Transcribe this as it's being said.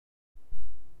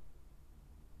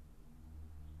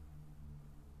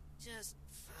Just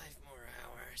 5 more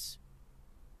hours.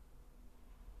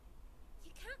 You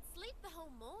can't sleep the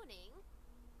whole morning.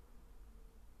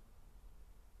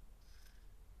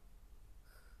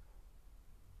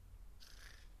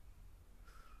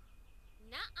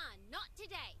 Nuh-uh, not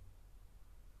today.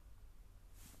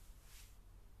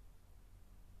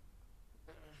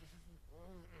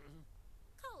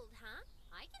 Cold, huh?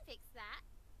 I can fix that.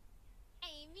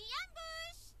 Amy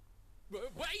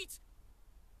Ambush! Wait!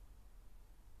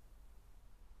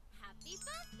 Happy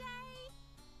birthday!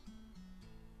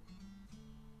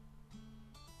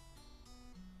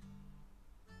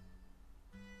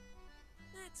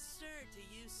 That's sir to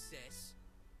you, sis.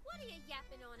 What are you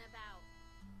yapping on about?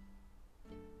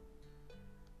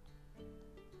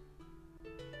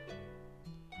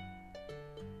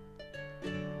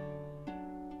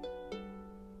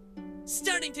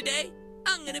 Starting today,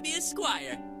 I'm gonna be a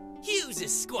squire. Hughes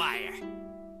is squire.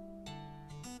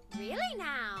 Really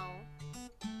now?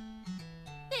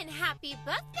 Then happy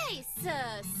birthday,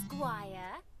 Sir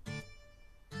Squire.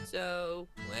 So,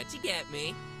 what'd you get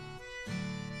me?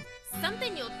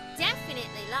 Something you'll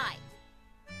definitely like.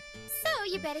 So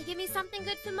you better give me something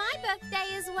good for my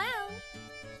birthday as well.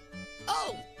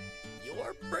 Oh!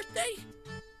 Your birthday?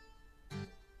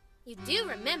 You do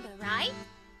remember, right?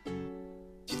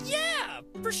 Yeah,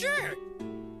 for sure!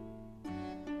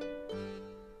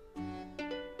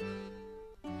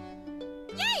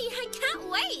 Yay! I can't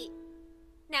wait!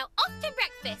 Now off to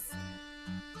breakfast.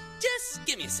 Just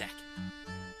give me a sec.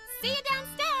 See you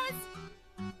downstairs.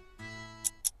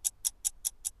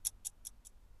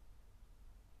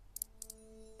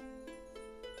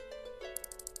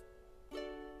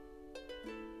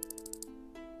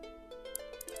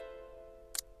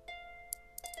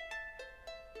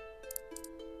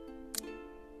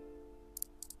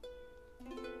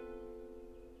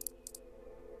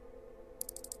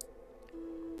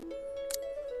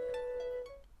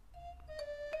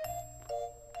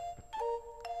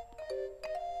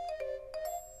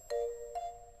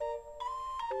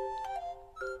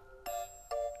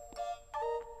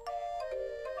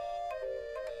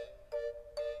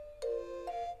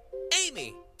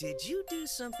 Amy, did you do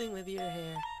something with your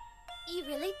hair? You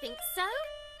really think so?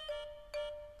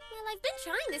 Well, I've been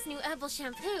trying this new herbal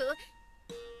shampoo.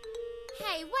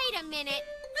 Hey, wait a minute.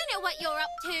 I know what you're up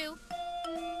to.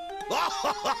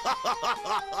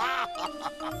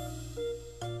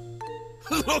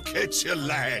 Look at you,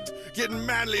 lad. Getting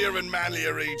manlier and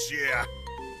manlier each year.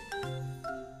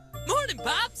 Morning,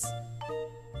 Pops!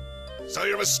 So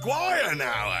you're a squire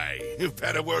now, eh? You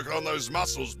better work on those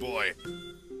muscles, boy.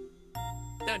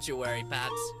 Don't you worry,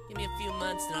 Pops. Give me a few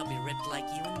months and I'll be ripped like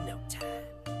you in no time.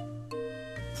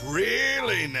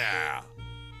 Really now?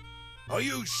 Are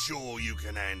you sure you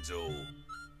can handle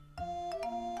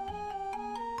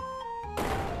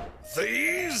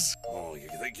these? Oh, you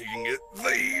think you can get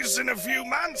these in a few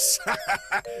months?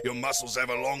 Your muscles have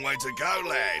a long way to go,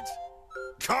 lad.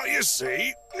 Can't you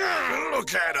see?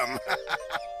 Look at them.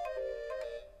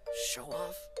 Show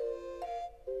off?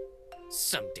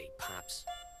 Someday, Pops.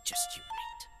 Just you wait.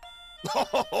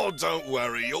 Oh, don't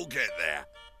worry, you'll get there.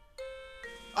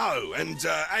 Oh, and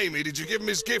Amy, did you give him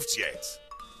his gift yet?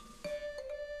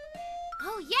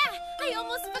 Oh, yeah, I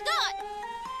almost forgot.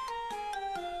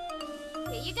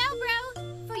 Here you go,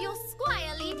 bro, for your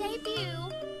squirely debut.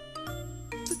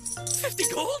 50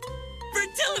 gold?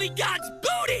 Fertility God's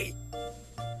booty!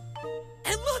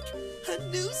 And look, a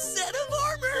new set of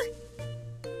armor!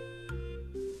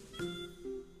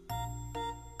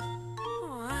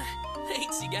 Aw,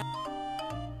 thanks, you guys.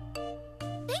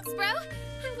 Thanks, bro.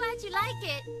 I'm glad you like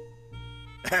it.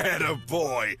 Atta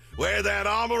boy, wear that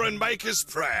armor and make us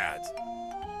proud.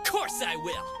 Of course I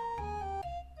will!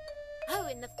 Oh,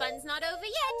 and the fun's not over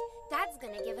yet. Dad's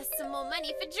gonna give us some more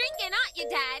money for drinking, aren't you,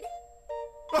 Dad?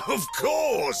 Of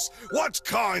course! What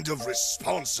kind of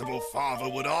responsible father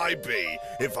would I be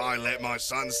if I let my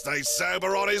son stay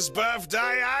sober on his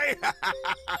birthday, eh?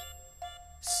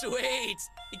 Sweet!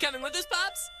 You coming with us,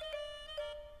 Pops?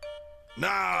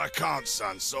 Nah, I can't,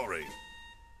 son, sorry.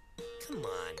 Come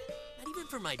on, not even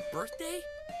for my birthday?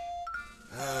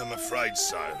 I'm afraid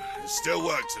so. There's still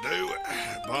work to do.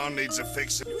 Barn needs a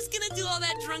fixing. Who's gonna do all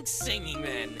that drunk singing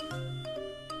then?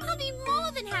 I'll be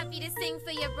more than happy to sing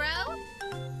for you, bro.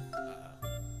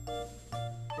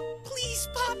 Please,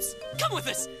 Pops, come with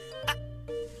us!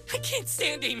 I can't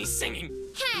stand Amy singing.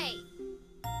 Hey!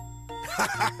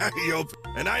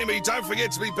 And Amy, don't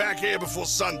forget to be back here before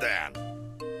sundown.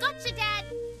 Gotcha, Dad!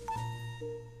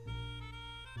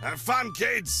 Have fun,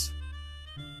 kids!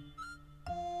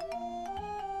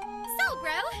 So,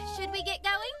 bro, should we get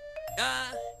going?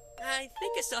 I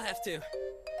think I still have to.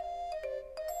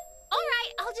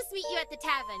 I'll just meet you at the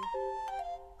tavern.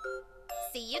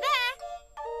 See you there.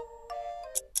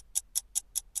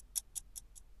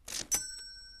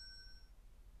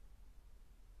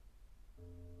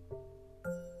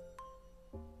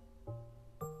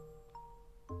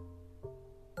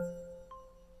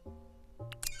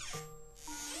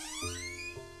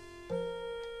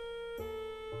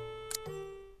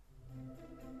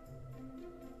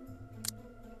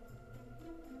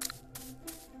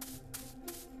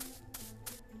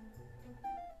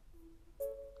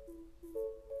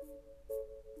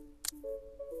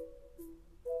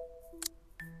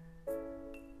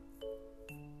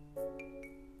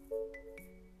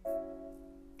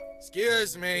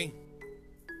 Excuse me.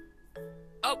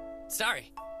 Oh,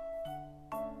 sorry.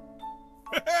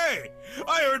 Hey!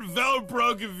 I heard Vel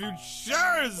broke a few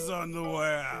chairs on the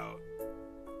way out.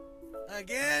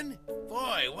 Again?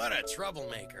 Boy, what a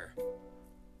troublemaker.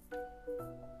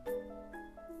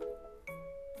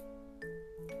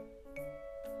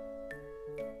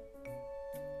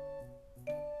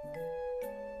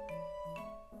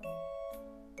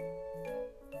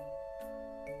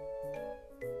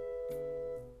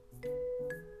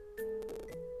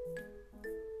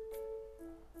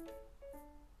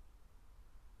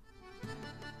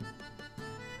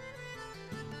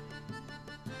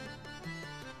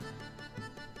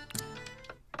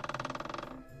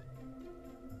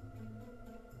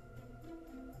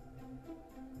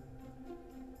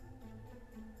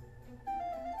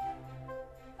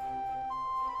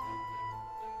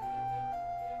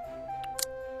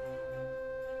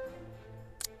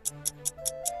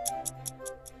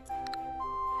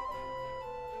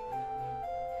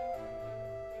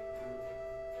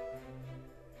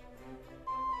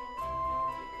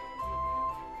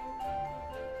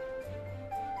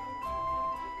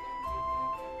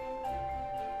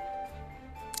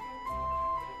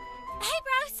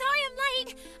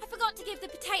 I forgot to give the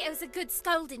potatoes a good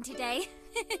scolding today.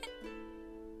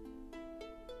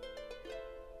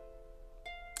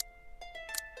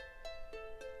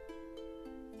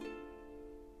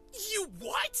 You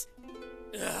what?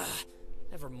 Ugh,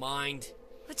 never mind.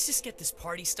 Let's just get this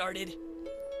party started.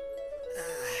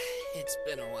 It's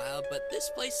been a while, but this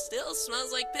place still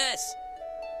smells like this.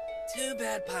 Too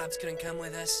bad Pops couldn't come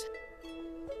with us.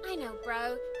 I know,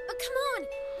 bro. But come on,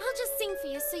 I'll just sing for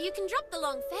you so you can drop the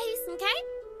long face, okay?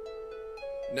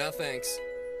 No thanks.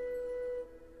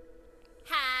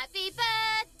 Happy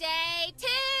birthday to...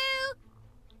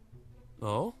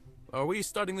 Oh? Are we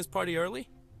starting this party early?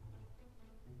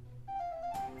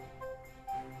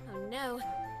 Oh no,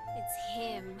 it's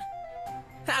him.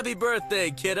 Happy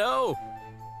birthday, kiddo!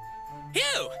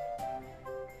 Hugh!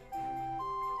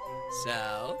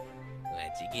 So,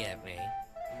 what'd you get me?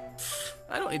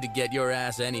 I don't need to get your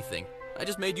ass anything. I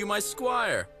just made you my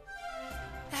squire.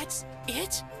 That's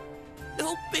it?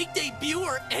 No big debut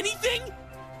or anything?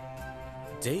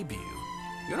 Debut?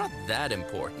 You're not that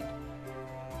important.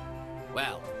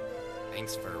 Well,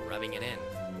 thanks for rubbing it in.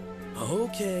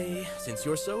 Okay, since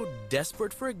you're so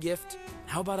desperate for a gift,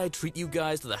 how about I treat you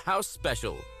guys to the house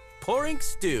special, pouring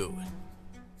stew.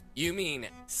 You mean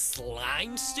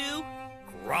slime stew?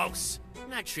 Gross. You're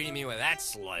not treating me with that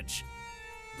sludge.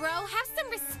 Bro, have some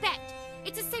respect.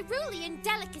 It's a cerulean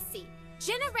delicacy.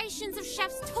 Generations of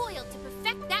chefs toiled to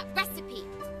perfect that recipe.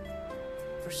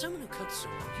 For someone who cooks so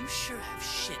well, you sure have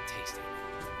shit tasting.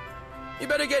 You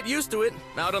better get used to it.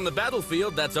 Out on the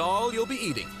battlefield, that's all you'll be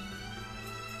eating.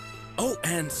 Oh,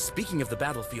 and speaking of the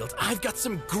battlefield, I've got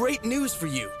some great news for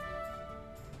you.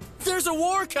 There's a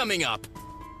war coming up!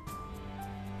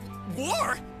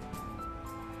 War?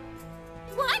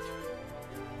 What?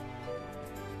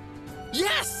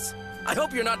 Yes! I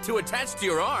hope you're not too attached to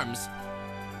your arms.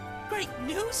 Great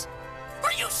news?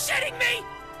 Are you shitting me?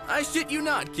 I shit you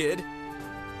not, kid.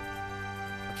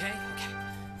 Okay.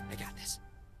 I got this.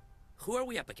 Who are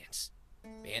we up against?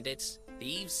 Bandits?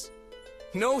 Thieves?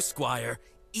 No, Squire.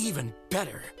 Even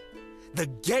better. The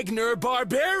Gegner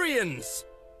Barbarians!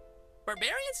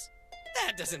 Barbarians?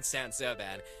 That doesn't sound so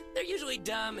bad. They're usually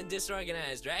dumb and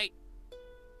disorganized, right?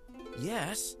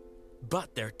 Yes,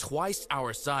 but they're twice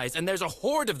our size, and there's a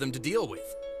horde of them to deal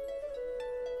with.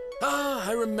 Ah,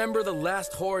 I remember the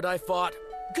last horde I fought.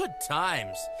 Good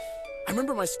times. I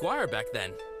remember my squire back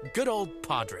then. Good old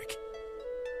Podrick.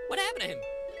 What happened to him?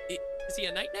 Is he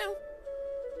a knight now?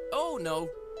 Oh, no.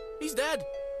 He's dead.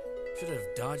 Should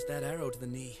have dodged that arrow to the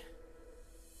knee.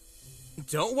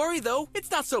 Don't worry, though.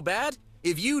 It's not so bad.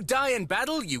 If you die in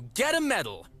battle, you get a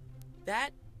medal.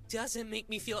 That doesn't make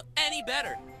me feel any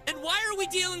better. And why are we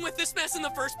dealing with this mess in the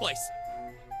first place?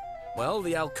 Well,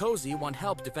 the Alcozi want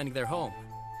help defending their home.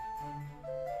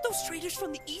 Those traitors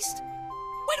from the east?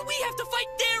 Why do we have to fight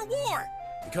their war?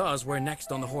 Because we're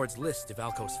next on the Horde's list if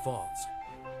Alkos falls.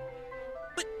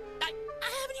 But I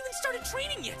haven't even started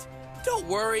training yet. Don't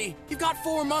worry, you've got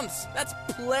 4 months. That's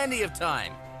plenty of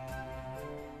time.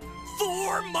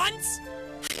 4 months?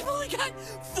 I've only got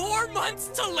 4 months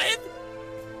to live?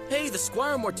 Hey, the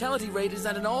Squire mortality rate is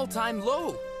at an all-time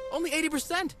low. Only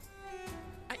 80%.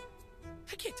 I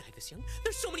can't die this young.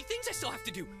 There's so many things I still have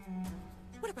to do.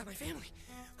 What about my family?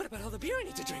 What about all the beer I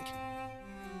need to drink?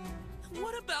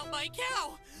 What about my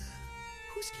cow?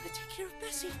 Who's gonna take care of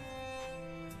Bessie?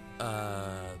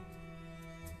 And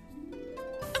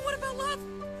what about love?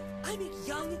 I'm a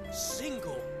young,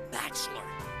 single bachelor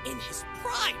in his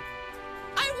prime.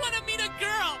 I want to meet a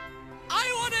girl.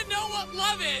 I want to know what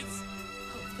love is.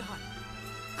 Oh, God.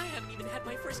 I haven't even had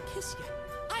my first kiss yet.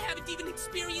 I haven't even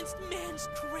experienced man's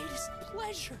greatest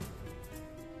pleasure.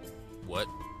 What?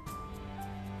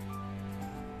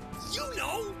 You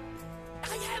know,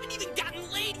 I haven't even gotten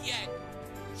laid yet.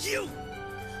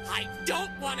 I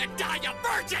don't want to die a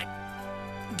virgin.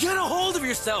 Get a hold of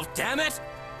yourself, damn it!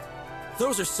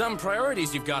 Those are some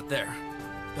priorities you've got there.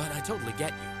 But I totally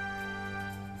get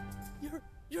you.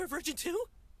 You're a virgin too?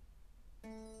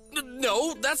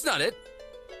 No, that's not it.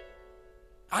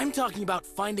 I'm talking about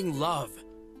finding love.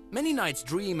 Many knights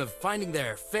dream of finding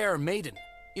their fair maiden.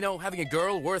 You know, having a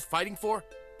girl worth fighting for.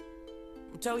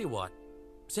 I'll tell you what,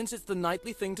 since it's the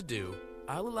knightly thing to do,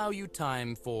 I'll allow you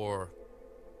time for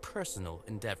personal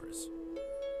endeavors.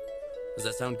 Does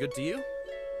that sound good to you?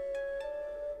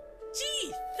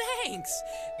 Gee, thanks.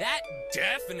 That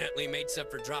definitely makes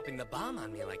up for dropping the bomb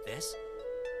on me like this.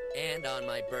 And on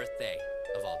my birthday,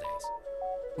 of all days.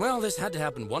 Well, this had to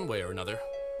happen one way or another.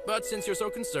 But since you're so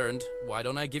concerned, why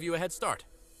don't I give you a head start?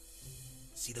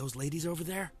 See those ladies over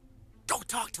there? Go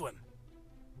talk to him.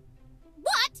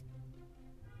 What?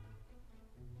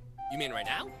 You mean right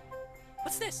now?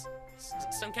 What's this?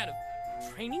 Some kind of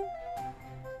training?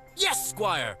 Yes,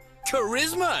 Squire!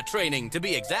 Charisma training, to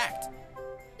be exact.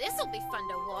 This'll be fun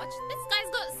to watch. This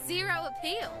guy's got zero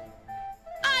appeal.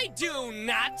 I do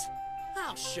not!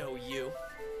 I'll show you.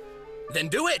 Then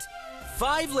do it!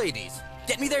 5 ladies.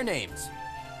 Get me their names.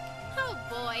 Oh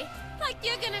boy. Like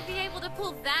you're gonna be able to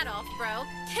pull that off, bro.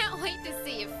 Can't wait to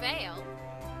see you fail.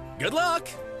 Good luck!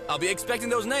 I'll be expecting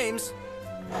those names.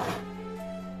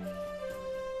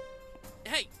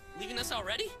 Hey, leaving us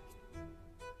already?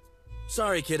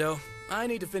 Sorry, kiddo. I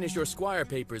need to finish your Squire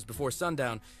papers before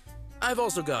sundown. I've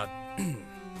also got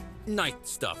night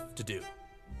stuff to do.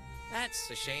 That's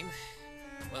a shame.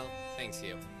 Well, thanks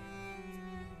you.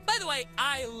 By the way,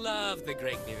 I love the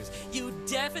great news. You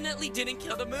definitely didn't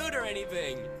kill the mood or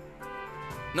anything.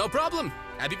 No problem.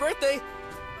 Happy birthday.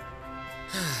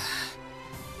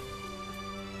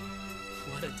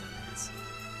 What a dumbass.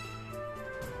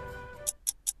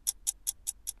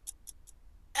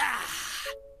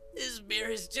 This beer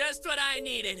is just what I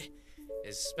needed.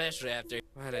 Especially after...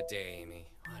 What a day, Amy.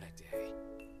 What a day.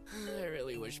 I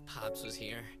really wish Pops was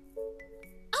here.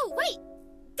 Oh, wait!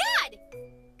 Dad!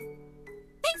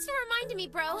 Thanks for reminding me,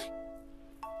 bro.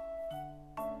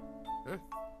 Huh?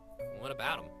 What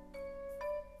about him?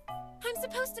 I'm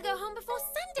supposed to go home before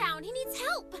sundown. He needs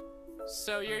help.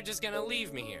 So you're just gonna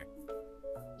leave me here?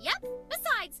 Yep.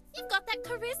 Besides, you've got that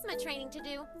charisma training to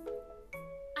do.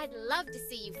 I'd love to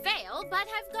see you fail, but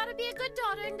I've got to be a good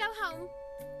daughter and go home.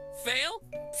 Fail?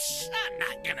 Psh, I'm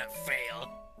not gonna fail.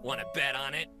 Wanna bet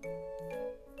on it?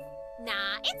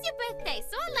 Nah, it's your birthday,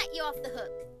 so I'll let you off the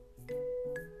hook.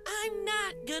 I'm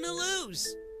not gonna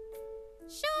lose.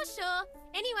 Sure.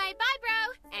 Anyway, bye,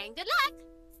 bro, and good luck.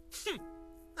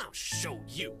 I'll show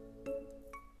you.